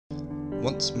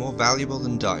Once more valuable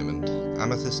than diamond,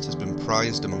 amethyst has been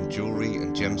prized among jewellery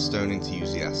and gemstone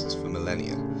enthusiasts for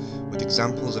millennia, with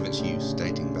examples of its use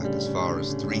dating back as far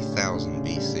as 3000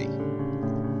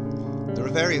 BC. There are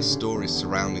various stories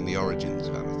surrounding the origins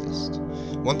of amethyst.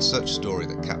 One such story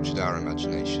that captured our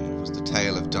imagination was the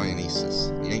tale of Dionysus,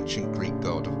 the ancient Greek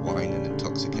god of wine and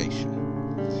intoxication.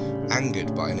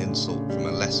 Angered by an insult from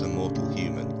a lesser mortal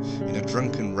human, in a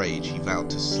drunken rage he vowed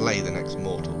to slay the next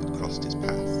mortal that crossed his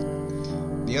path.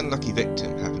 The unlucky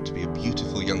victim happened to be a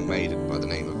beautiful young maiden by the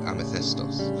name of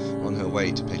Amethystos, on her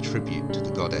way to pay tribute to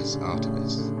the goddess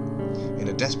Artemis. In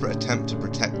a desperate attempt to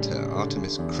protect her,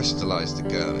 Artemis crystallized the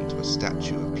girl into a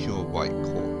statue of pure white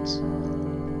quartz.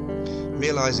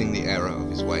 Realizing the error of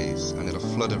his ways, and in a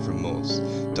flood of remorse,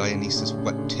 Dionysus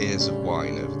wept tears of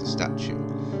wine over the statue,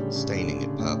 staining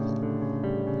it purple.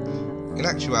 In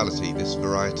actuality, this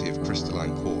variety of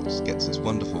crystalline quartz gets its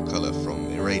wonderful colour from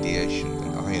irradiation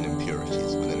and iron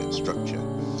impurities within its structure.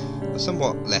 A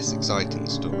somewhat less exciting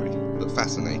story, but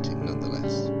fascinating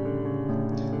nonetheless.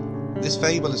 This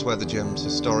fable is where the gem's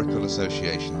historical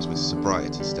associations with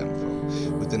sobriety stem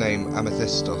from, with the name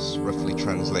Amethystos roughly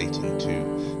translating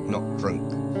to not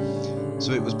drunk.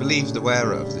 So it was believed the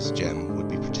wearer of this gem would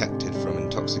be protected from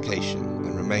intoxication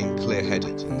and remain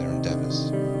clear-headed in their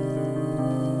endeavours.